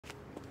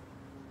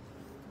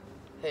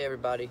Hey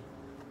everybody,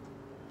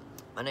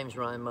 my name's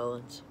Ryan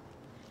Mullins.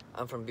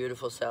 I'm from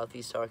beautiful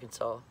Southeast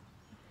Arkansas,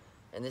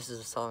 and this is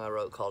a song I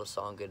wrote called a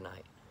song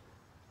Goodnight.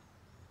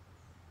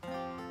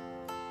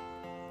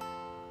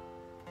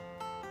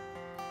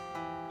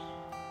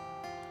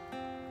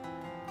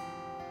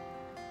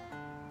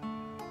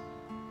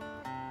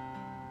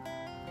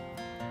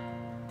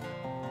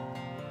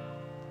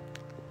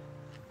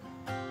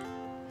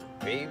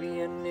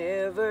 Baby, I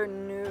never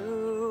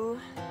knew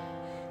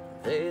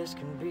this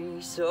can be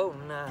so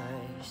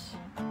nice.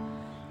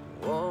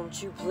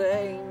 Won't you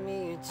play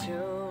me a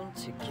tune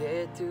to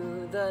get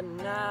through the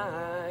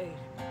night?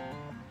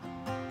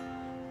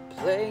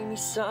 Play me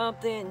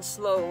something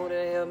slow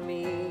to help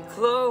me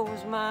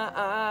close my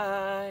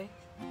eyes.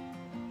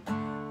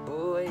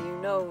 Boy, you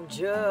know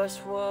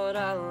just what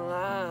I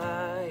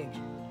like,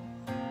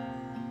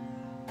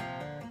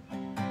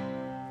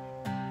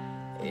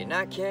 and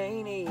I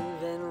can't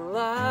even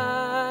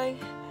lie,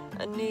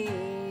 I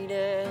need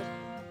it.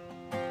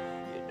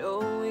 You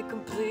know it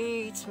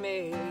completes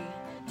me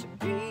to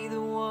be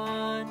the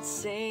one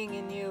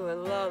singing you a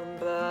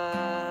lullaby.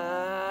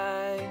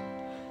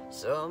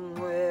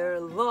 Somewhere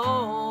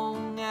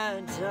along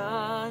I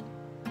done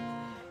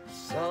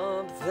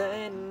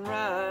something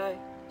right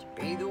to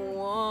be the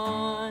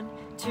one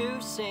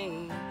to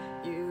sing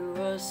you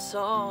a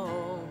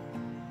song.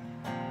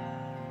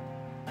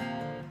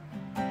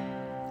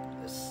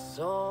 A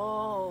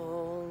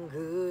song,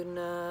 good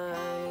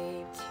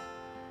night.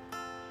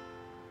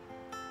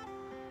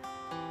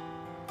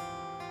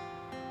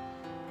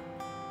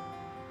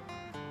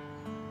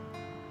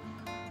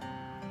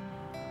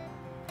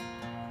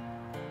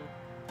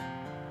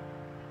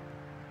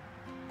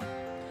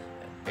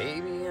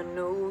 Baby, I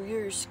know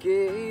you're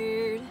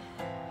scared.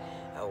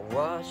 I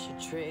watch your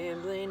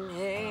trembling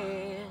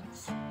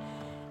hands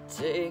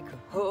take a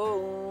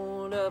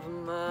hold of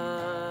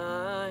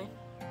mine.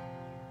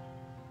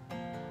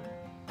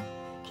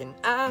 Can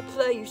I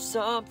play you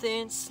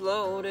something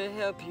slow to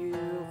help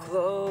you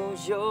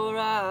close your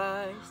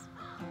eyes?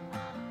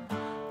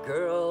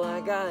 Girl, I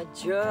got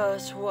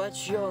just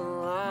what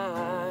you're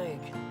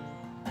like,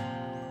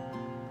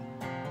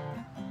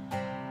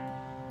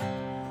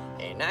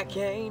 and I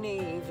can't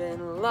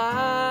even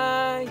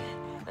lie,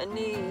 I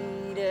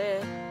need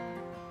it.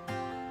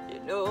 You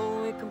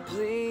know it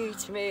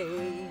completes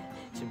me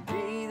to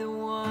be the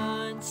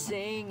one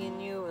singing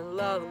you a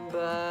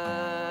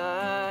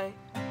lullaby.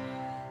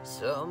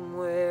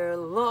 Somewhere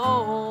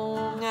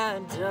along I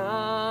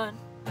done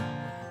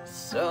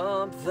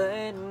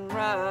something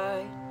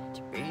right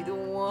to be the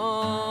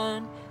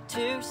one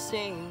to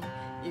sing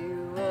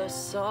you a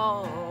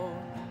song.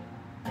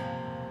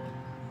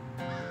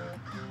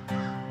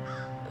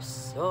 A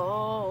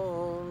song.